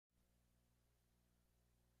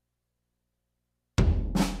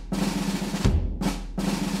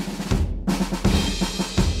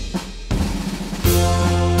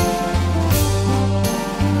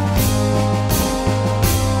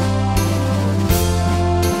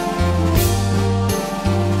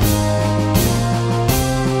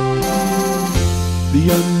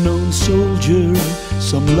unknown soldier,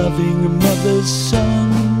 some loving mother's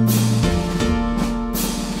son,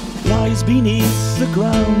 lies beneath the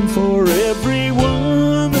ground for every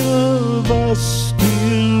one of us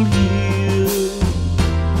still here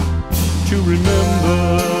to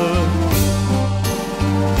remember.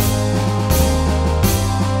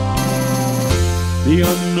 The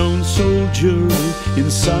unknown soldier in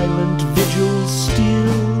silent vigil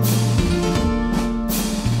still,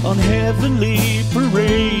 on heavenly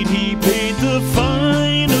parade he paid the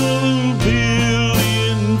final bill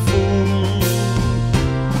in full.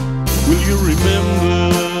 Will you remember,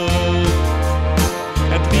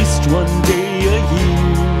 at least one day a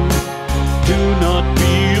year, do not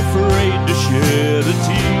be afraid to shed a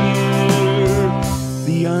tear.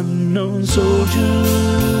 The unknown soldier,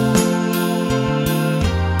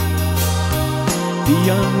 the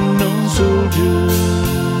unknown soldier,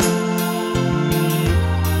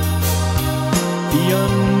 the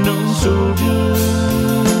unknown soldier,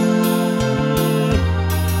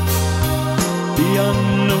 the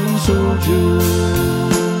unknown soldier.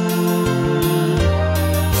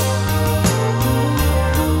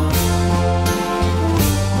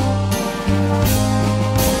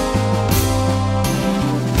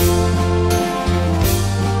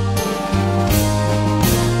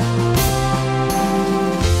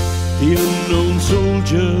 The unknown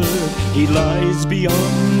soldier, he lies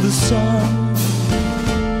beyond the sun,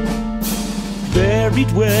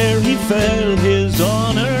 buried where he fell, his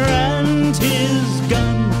honor and his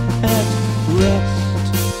gun at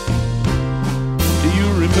rest. Do you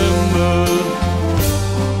remember?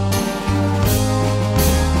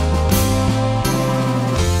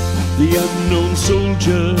 The unknown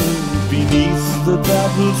soldier beneath the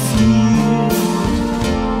battlefield,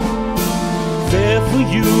 there for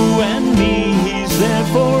you and me, he's there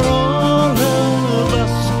for all of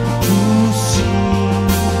us to see.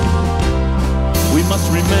 We must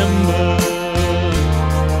remember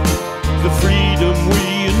the freedom we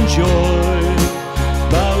enjoy.